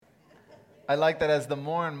I like that as the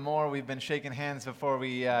more and more we've been shaking hands before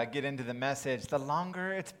we get into the message, the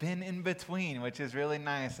longer it's been in between, which is really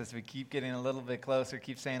nice as we keep getting a little bit closer,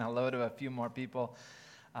 keep saying hello to a few more people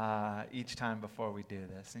each time before we do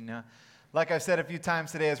this. You know, like I've said a few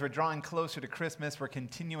times today, as we're drawing closer to Christmas, we're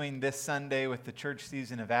continuing this Sunday with the church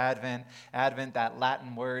season of Advent. Advent, that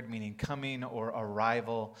Latin word meaning coming or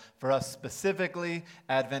arrival. For us specifically,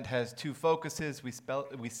 Advent has two focuses.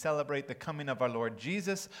 We celebrate the coming of our Lord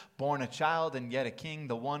Jesus, born a child and yet a king,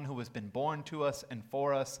 the one who has been born to us and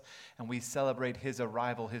for us. And we celebrate his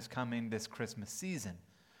arrival, his coming this Christmas season.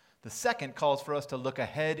 The second calls for us to look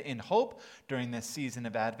ahead in hope during this season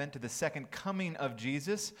of Advent to the second coming of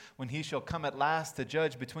Jesus, when he shall come at last to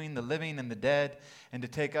judge between the living and the dead, and to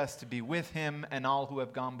take us to be with him and all who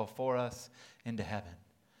have gone before us into heaven.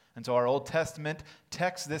 And so our Old Testament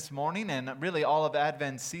text this morning, and really all of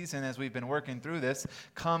Advent season as we've been working through this,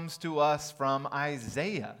 comes to us from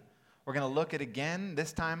Isaiah. We're going to look at again,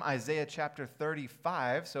 this time Isaiah chapter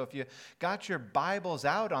 35. So if you got your Bibles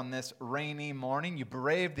out on this rainy morning, you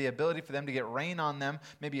braved the ability for them to get rain on them.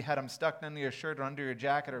 Maybe you had them stuck under your shirt or under your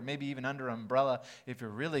jacket or maybe even under an umbrella if you're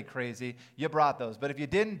really crazy. You brought those. But if you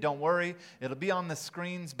didn't, don't worry. It'll be on the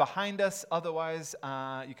screens behind us. Otherwise,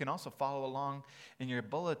 you can also follow along in your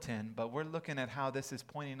bulletin. But we're looking at how this is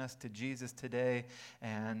pointing us to Jesus today.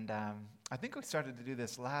 And I think we started to do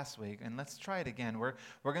this last week, and let's try it again. We're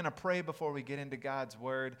going to pray before we get into God's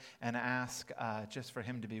Word and ask just for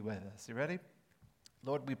him to be with us. You ready?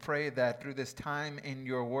 Lord, we pray that through this time in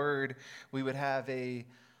your Word, we would have a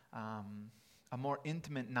more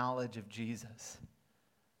intimate knowledge of Jesus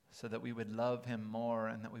so that we would love him more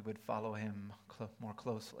and that we would follow him more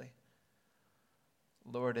closely.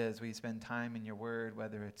 Lord, as we spend time in your Word,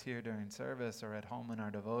 whether it's here during service or at home in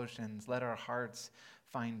our devotions, let our hearts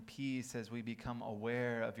find peace as we become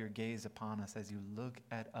aware of your gaze upon us, as you look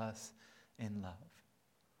at us in love.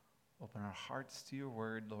 Open our hearts to your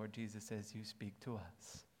word, Lord Jesus, as you speak to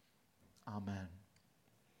us. Amen.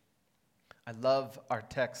 I love our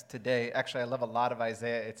text today. Actually, I love a lot of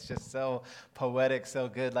Isaiah. It's just so poetic, so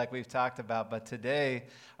good, like we've talked about. But today,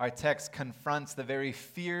 our text confronts the very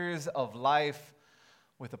fears of life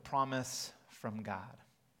with a promise from God.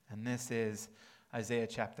 And this is Isaiah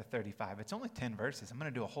chapter 35. It's only 10 verses. I'm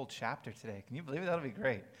going to do a whole chapter today. Can you believe it? That'll be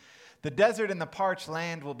great. The desert and the parched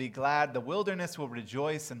land will be glad. The wilderness will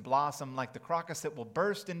rejoice and blossom like the crocus that will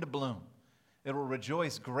burst into bloom. It will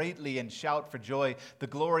rejoice greatly and shout for joy. The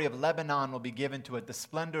glory of Lebanon will be given to it. The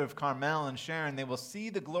splendor of Carmel and Sharon. They will see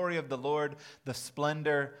the glory of the Lord, the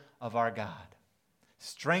splendor of our God.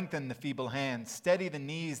 Strengthen the feeble hands, steady the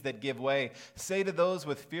knees that give way. Say to those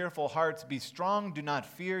with fearful hearts, be strong, do not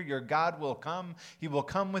fear, your God will come. He will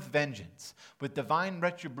come with vengeance. With divine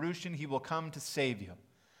retribution, he will come to save you.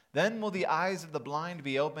 Then will the eyes of the blind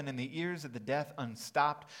be opened and the ears of the deaf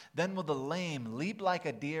unstopped. Then will the lame leap like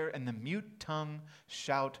a deer and the mute tongue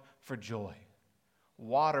shout for joy.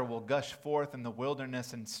 Water will gush forth in the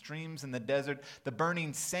wilderness and streams in the desert. The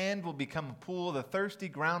burning sand will become a pool, the thirsty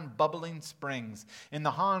ground bubbling springs. In the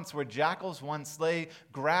haunts where jackals once lay,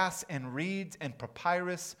 grass and reeds and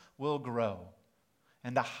papyrus will grow.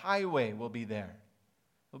 And a highway will be there.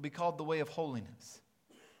 It will be called the way of holiness.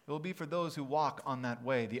 It will be for those who walk on that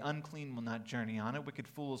way. The unclean will not journey on it. Wicked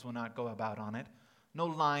fools will not go about on it. No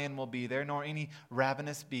lion will be there, nor any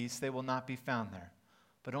ravenous beast. They will not be found there.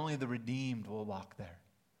 But only the redeemed will walk there,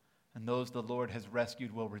 and those the Lord has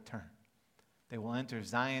rescued will return. They will enter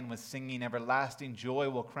Zion with singing. Everlasting joy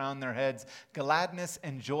will crown their heads. Gladness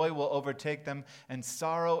and joy will overtake them, and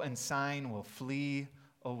sorrow and sighing will flee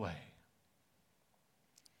away.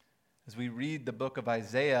 As we read the book of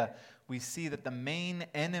Isaiah, we see that the main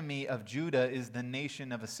enemy of Judah is the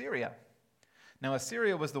nation of Assyria. Now,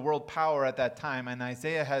 Assyria was the world power at that time, and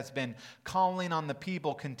Isaiah has been calling on the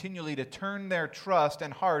people continually to turn their trust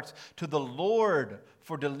and hearts to the Lord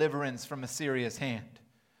for deliverance from Assyria's hand.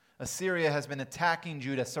 Assyria has been attacking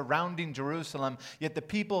Judah, surrounding Jerusalem, yet the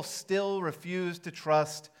people still refuse to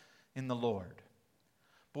trust in the Lord.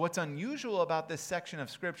 But what's unusual about this section of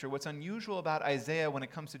Scripture, what's unusual about Isaiah when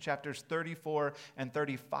it comes to chapters 34 and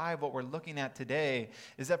 35, what we're looking at today,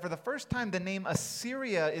 is that for the first time the name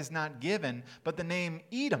Assyria is not given, but the name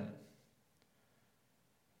Edom.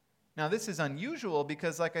 Now this is unusual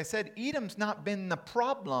because, like I said, Edom's not been the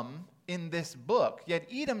problem in this book. Yet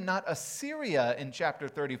Edom, not Assyria in chapter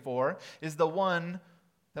 34, is the one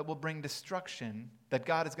that will bring destruction, that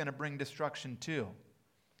God is going to bring destruction to.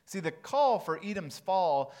 See, the call for Edom's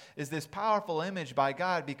fall is this powerful image by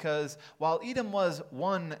God because while Edom was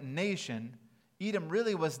one nation, Edom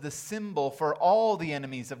really was the symbol for all the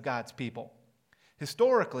enemies of God's people.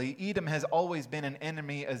 Historically, Edom has always been an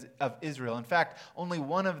enemy of Israel. In fact, only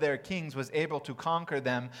one of their kings was able to conquer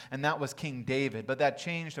them, and that was King David. But that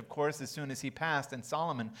changed, of course, as soon as he passed and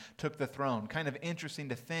Solomon took the throne. Kind of interesting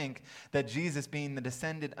to think that Jesus, being the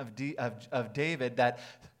descendant of David, that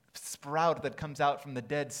sprout that comes out from the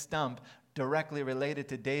dead stump, directly related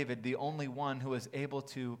to David, the only one who was able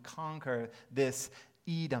to conquer this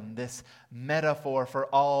Edom, this metaphor for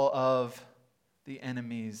all of the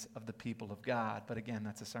enemies of the people of God. But again,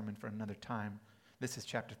 that's a sermon for another time. This is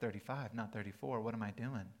chapter 35, not 34. What am I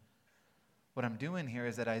doing? What I'm doing here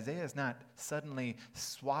is that Isaiah is not suddenly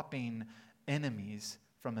swapping enemies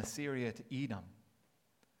from Assyria to Edom.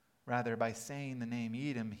 Rather, by saying the name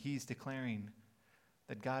Edom, he's declaring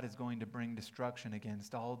that God is going to bring destruction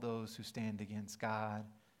against all those who stand against God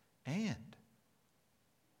and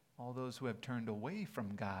all those who have turned away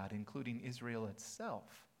from God, including Israel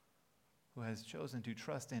itself, who has chosen to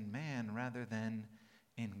trust in man rather than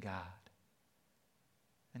in God.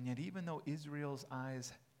 And yet, even though Israel's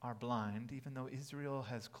eyes are blind, even though Israel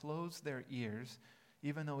has closed their ears,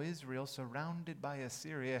 even though Israel, surrounded by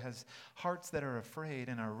Assyria, has hearts that are afraid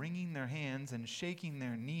and are wringing their hands and shaking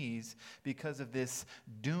their knees because of this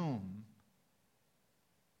doom,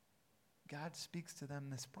 God speaks to them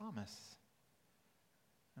this promise.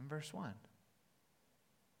 In verse 1,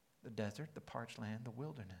 the desert, the parched land, the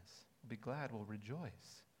wilderness will be glad, will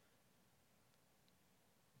rejoice.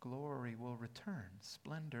 Glory will return.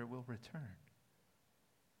 Splendor will return.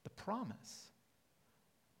 The promise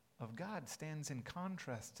of God stands in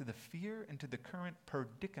contrast to the fear and to the current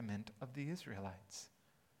predicament of the Israelites.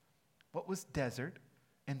 What was desert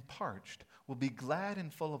and parched will be glad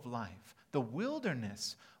and full of life. The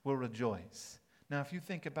wilderness will rejoice. Now, if you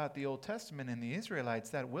think about the Old Testament and the Israelites,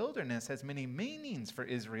 that wilderness has many meanings for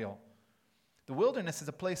Israel. The wilderness is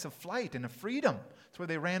a place of flight and of freedom. It's where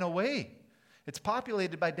they ran away. It's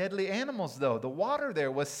populated by deadly animals, though. The water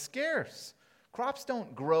there was scarce. Crops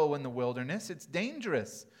don't grow in the wilderness. It's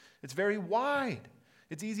dangerous. It's very wide.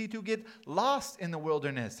 It's easy to get lost in the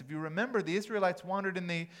wilderness. If you remember, the Israelites wandered in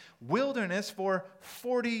the wilderness for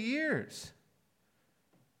 40 years.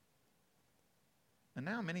 And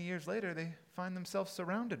now, many years later, they find themselves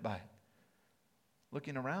surrounded by it.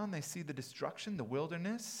 Looking around, they see the destruction, the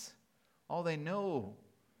wilderness. All they know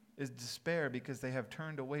is despair because they have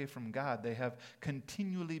turned away from God. They have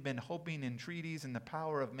continually been hoping in treaties and the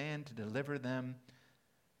power of man to deliver them.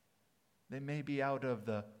 They may be out of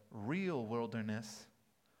the real wilderness,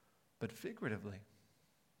 but figuratively,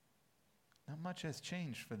 not much has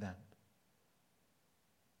changed for them.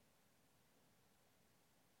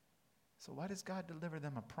 So why does God deliver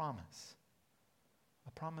them a promise?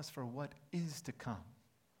 A promise for what is to come.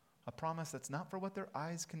 A promise that's not for what their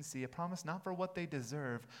eyes can see, a promise not for what they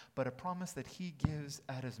deserve, but a promise that he gives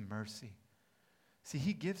at his mercy. See,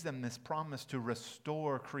 he gives them this promise to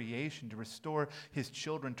restore creation, to restore his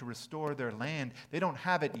children, to restore their land. They don't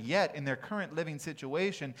have it yet in their current living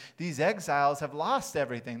situation. These exiles have lost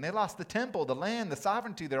everything. They lost the temple, the land, the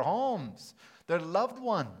sovereignty, their homes, their loved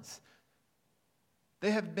ones.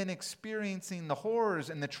 They have been experiencing the horrors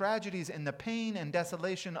and the tragedies and the pain and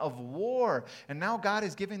desolation of war. And now God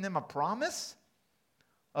is giving them a promise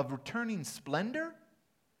of returning splendor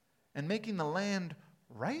and making the land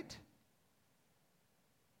right.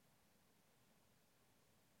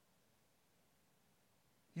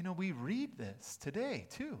 You know, we read this today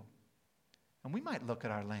too. And we might look at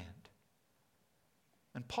our land.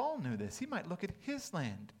 And Paul knew this. He might look at his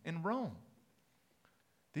land in Rome.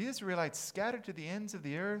 The Israelites scattered to the ends of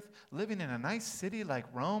the earth, living in a nice city like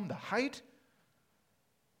Rome, the height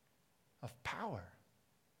of power,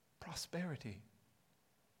 prosperity.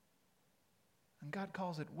 And God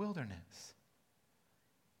calls it wilderness.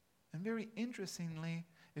 And very interestingly,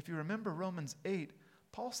 if you remember Romans 8,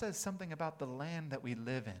 Paul says something about the land that we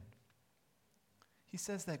live in. He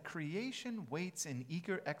says that creation waits in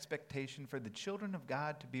eager expectation for the children of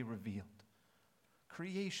God to be revealed.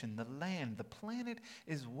 Creation, the land, the planet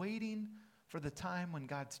is waiting for the time when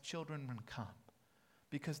God's children will come.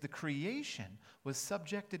 Because the creation was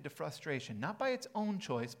subjected to frustration, not by its own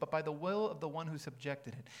choice, but by the will of the one who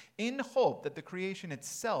subjected it, in hope that the creation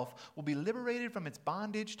itself will be liberated from its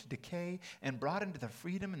bondage to decay and brought into the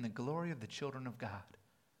freedom and the glory of the children of God.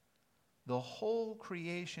 The whole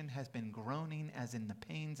creation has been groaning as in the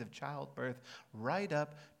pains of childbirth right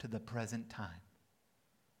up to the present time.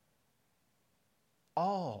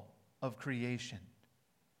 All of creation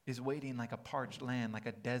is waiting like a parched land, like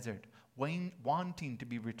a desert, wanting to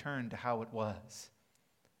be returned to how it was.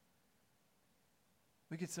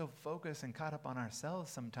 We get so focused and caught up on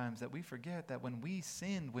ourselves sometimes that we forget that when we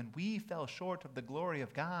sinned, when we fell short of the glory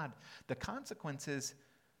of God, the consequences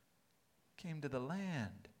came to the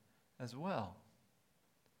land as well.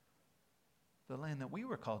 The land that we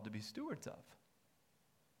were called to be stewards of.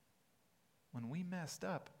 When we messed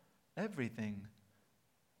up, everything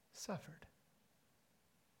suffered.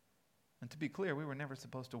 And to be clear, we were never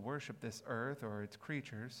supposed to worship this earth or its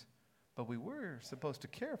creatures, but we were supposed to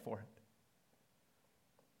care for it.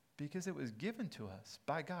 Because it was given to us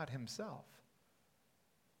by God Himself.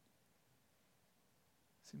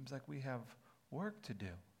 Seems like we have work to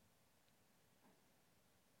do.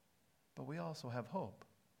 But we also have hope.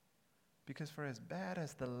 Because for as bad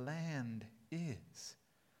as the land is,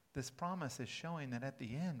 this promise is showing that at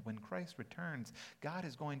the end, when Christ returns, God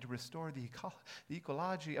is going to restore the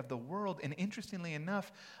ecology of the world. And interestingly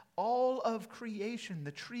enough, all of creation,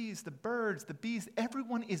 the trees, the birds, the bees,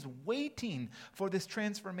 everyone is waiting for this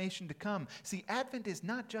transformation to come. See, Advent is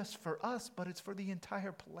not just for us, but it's for the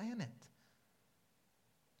entire planet.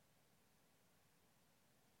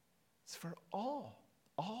 It's for all.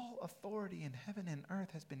 All authority in heaven and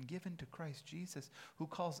earth has been given to Christ Jesus, who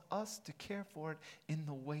calls us to care for it in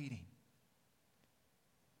the waiting.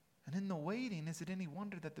 And in the waiting, is it any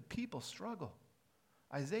wonder that the people struggle?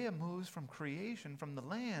 Isaiah moves from creation, from the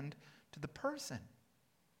land, to the person.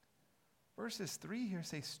 Verses 3 here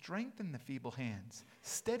say, strengthen the feeble hands,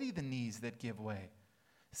 steady the knees that give way.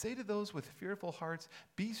 Say to those with fearful hearts,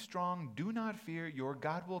 be strong, do not fear, your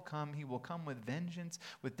God will come. He will come with vengeance,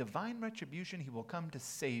 with divine retribution. He will come to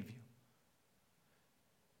save you.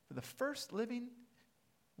 For the first living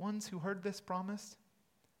ones who heard this promise,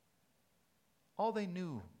 all they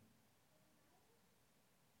knew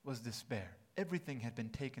was despair. Everything had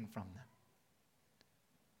been taken from them.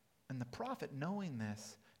 And the prophet, knowing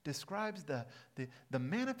this, describes the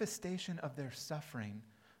manifestation of their suffering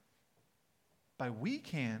by weak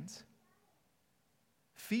hands,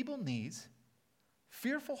 feeble knees,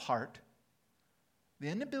 fearful heart, the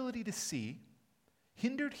inability to see,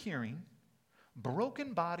 hindered hearing,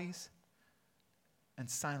 broken bodies, and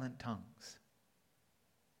silent tongues.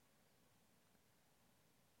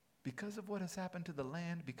 Because of what has happened to the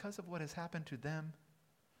land, because of what has happened to them,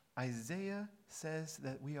 Isaiah says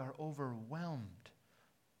that we are overwhelmed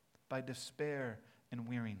by despair and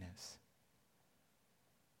weariness.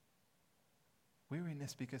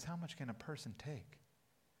 Weariness because how much can a person take?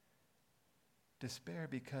 Despair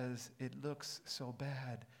because it looks so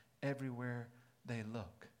bad everywhere they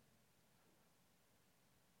look.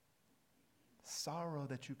 Sorrow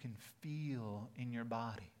that you can feel in your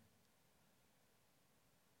body.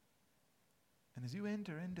 And as you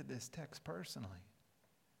enter into this text personally,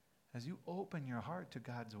 as you open your heart to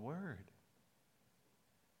God's word,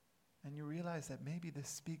 and you realize that maybe this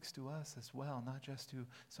speaks to us as well, not just to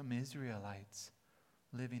some Israelites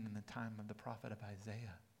living in the time of the prophet of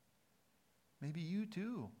Isaiah. Maybe you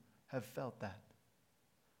too have felt that.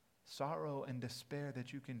 Sorrow and despair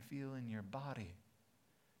that you can feel in your body,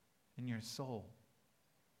 in your soul.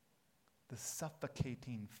 The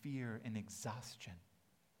suffocating fear and exhaustion.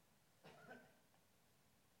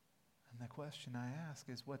 And the question I ask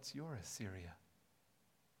is, what's your Assyria?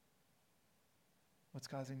 What's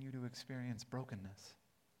causing you to experience brokenness?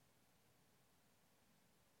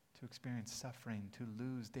 To experience suffering, to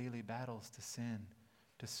lose daily battles to sin,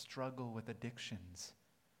 to struggle with addictions?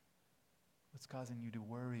 What's causing you to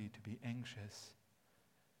worry, to be anxious,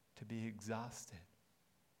 to be exhausted?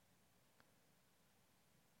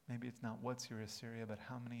 Maybe it's not what's your Assyria, but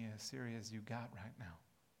how many Assyrias you got right now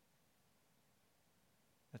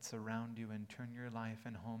that surround you and turn your life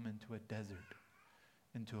and home into a desert,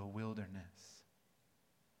 into a wilderness.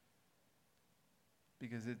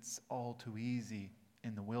 Because it's all too easy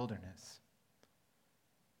in the wilderness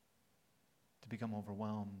to become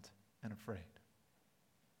overwhelmed and afraid.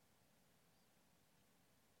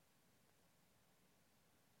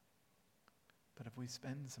 But if we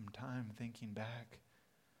spend some time thinking back,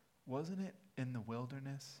 wasn't it in the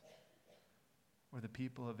wilderness where the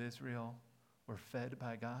people of Israel were fed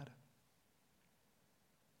by God?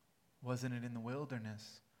 Wasn't it in the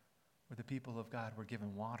wilderness where the people of God were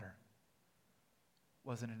given water?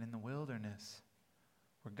 Wasn't it in the wilderness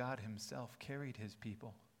where God himself carried his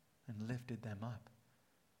people and lifted them up,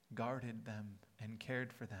 guarded them and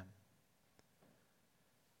cared for them?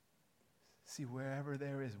 See, wherever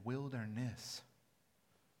there is wilderness,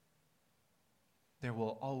 there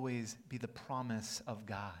will always be the promise of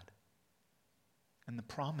God. And the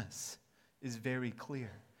promise is very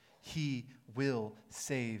clear. He will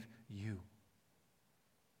save you.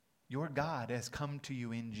 Your God has come to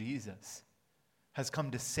you in Jesus, has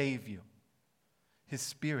come to save you. His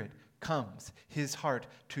Spirit comes, His heart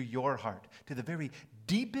to your heart, to the very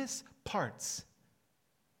deepest parts.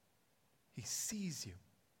 He sees you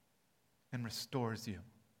and restores you.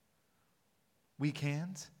 Weak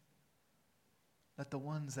hands, let the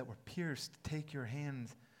ones that were pierced take your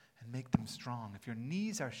hands and make them strong. If your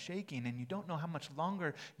knees are shaking and you don't know how much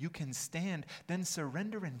longer you can stand, then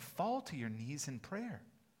surrender and fall to your knees in prayer.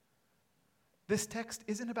 This text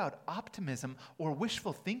isn't about optimism or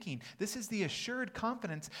wishful thinking. This is the assured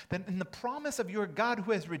confidence that in the promise of your God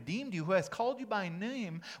who has redeemed you, who has called you by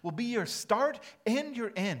name, will be your start and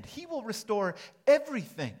your end. He will restore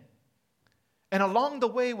everything. And along the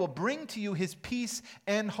way will bring to you His peace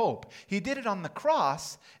and hope. He did it on the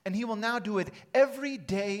cross, and He will now do it every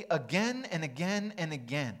day again and again and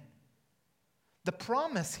again. The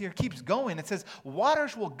promise here keeps going. It says,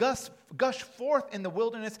 waters will gush forth in the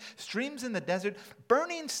wilderness, streams in the desert,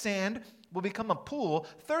 burning sand will become a pool,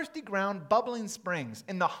 thirsty ground, bubbling springs.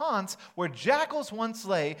 In the haunts where jackals once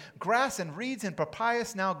lay, grass and reeds and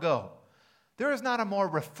papyrus now go. There is not a more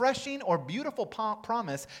refreshing or beautiful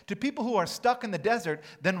promise to people who are stuck in the desert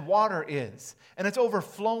than water is. And it's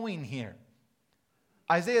overflowing here.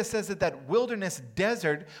 Isaiah says that wilderness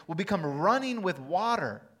desert will become running with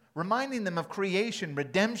water, reminding them of creation,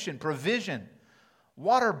 redemption, provision.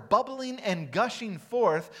 Water bubbling and gushing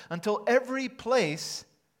forth until every place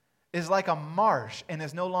is like a marsh and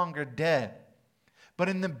is no longer dead. But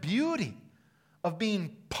in the beauty of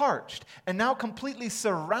being parched and now completely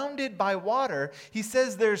surrounded by water, he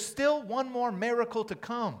says there's still one more miracle to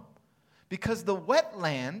come. Because the wet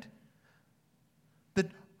land, the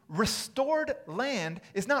restored land,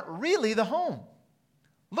 is not really the home.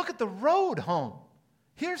 Look at the road home.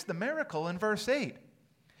 Here's the miracle in verse 8.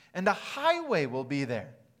 And a highway will be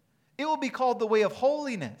there. It will be called the way of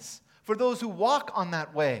holiness for those who walk on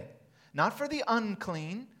that way, not for the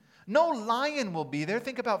unclean. No lion will be there.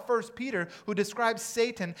 Think about 1 Peter, who describes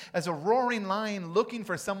Satan as a roaring lion looking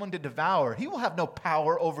for someone to devour. He will have no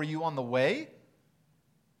power over you on the way,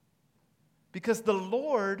 because the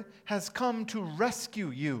Lord has come to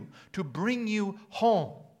rescue you, to bring you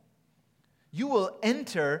home. You will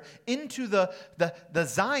enter into the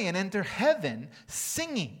Zion, enter heaven,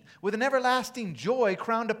 singing with an everlasting joy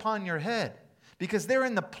crowned upon your head. Because there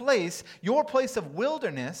in the place, your place of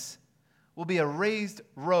wilderness, will be a raised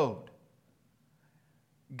road.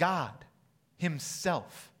 God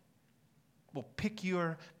Himself will pick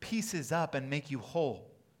your pieces up and make you whole.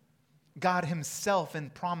 God Himself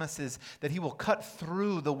promises that He will cut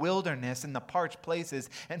through the wilderness and the parched places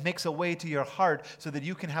and makes a way to your heart so that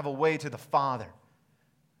you can have a way to the Father.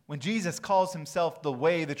 When Jesus calls Himself the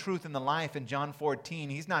way, the truth, and the life in John 14,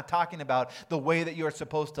 He's not talking about the way that you're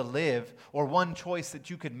supposed to live or one choice that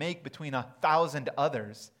you could make between 1,000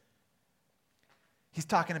 others. He's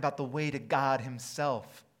talking about the way to God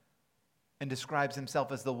Himself, and describes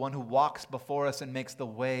Himself as the one who walks before us and makes the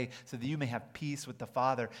way so that you may have peace with the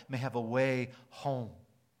Father, may have a way home.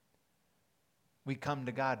 We come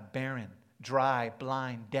to God barren, dry,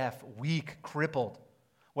 blind, deaf, weak, crippled,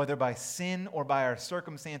 whether by sin or by our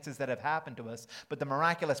circumstances that have happened to us. But the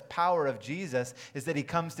miraculous power of Jesus is that He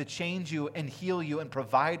comes to change you and heal you and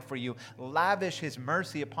provide for you, lavish His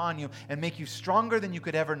mercy upon you, and make you stronger than you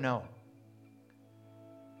could ever know.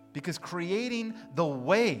 Because creating the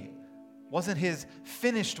way wasn't His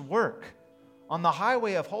finished work. On the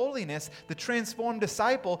highway of holiness, the transformed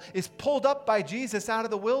disciple is pulled up by Jesus out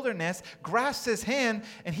of the wilderness, grasps His hand,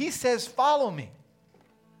 and He says, "Follow me."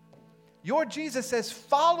 Your Jesus says,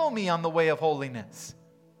 "Follow me on the way of holiness."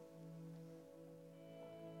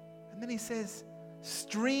 And then He says,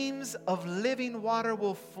 streams of living water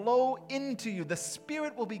will flow into you. The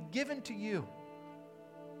Spirit will be given to you,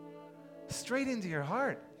 straight into your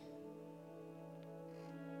heart.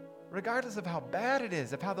 Regardless of how bad it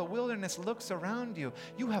is, of how the wilderness looks around you,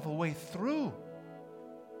 you have a way through.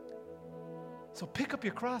 So pick up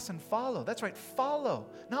your cross and follow. That's right, follow,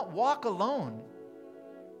 not walk alone.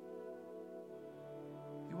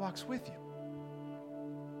 He walks with you.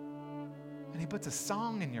 And He puts a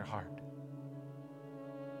song in your heart.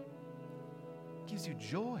 Gives you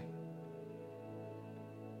joy.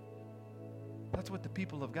 That's what the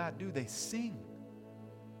people of God do. They sing.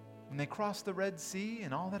 When they cross the Red Sea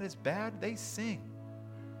and all that is bad, they sing.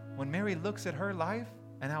 When Mary looks at her life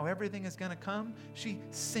and how everything is going to come, she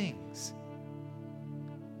sings.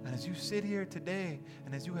 And as you sit here today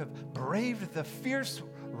and as you have braved the fierce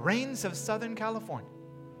rains of Southern California,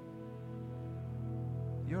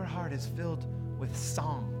 your heart is filled with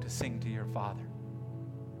song to sing to your Father.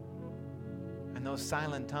 And those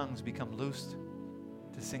silent tongues become loosed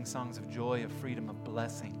to sing songs of joy, of freedom, of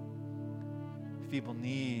blessing. Feeble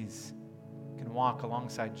knees can walk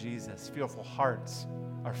alongside Jesus. Fearful hearts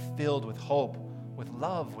are filled with hope, with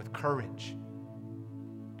love, with courage.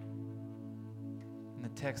 And the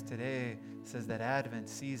text today says that Advent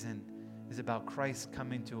season is about Christ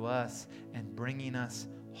coming to us and bringing us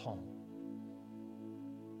home.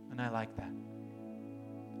 And I like that.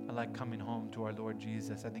 I like coming home to our Lord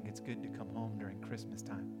Jesus. I think it's good to come home during Christmas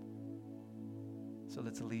time. So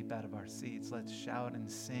let's leap out of our seats. Let's shout and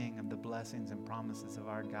sing of the blessings and promises of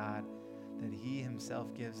our God that He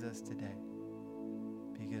Himself gives us today.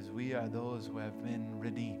 Because we are those who have been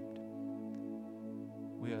redeemed.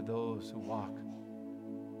 We are those who walk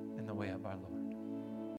in the way of our Lord.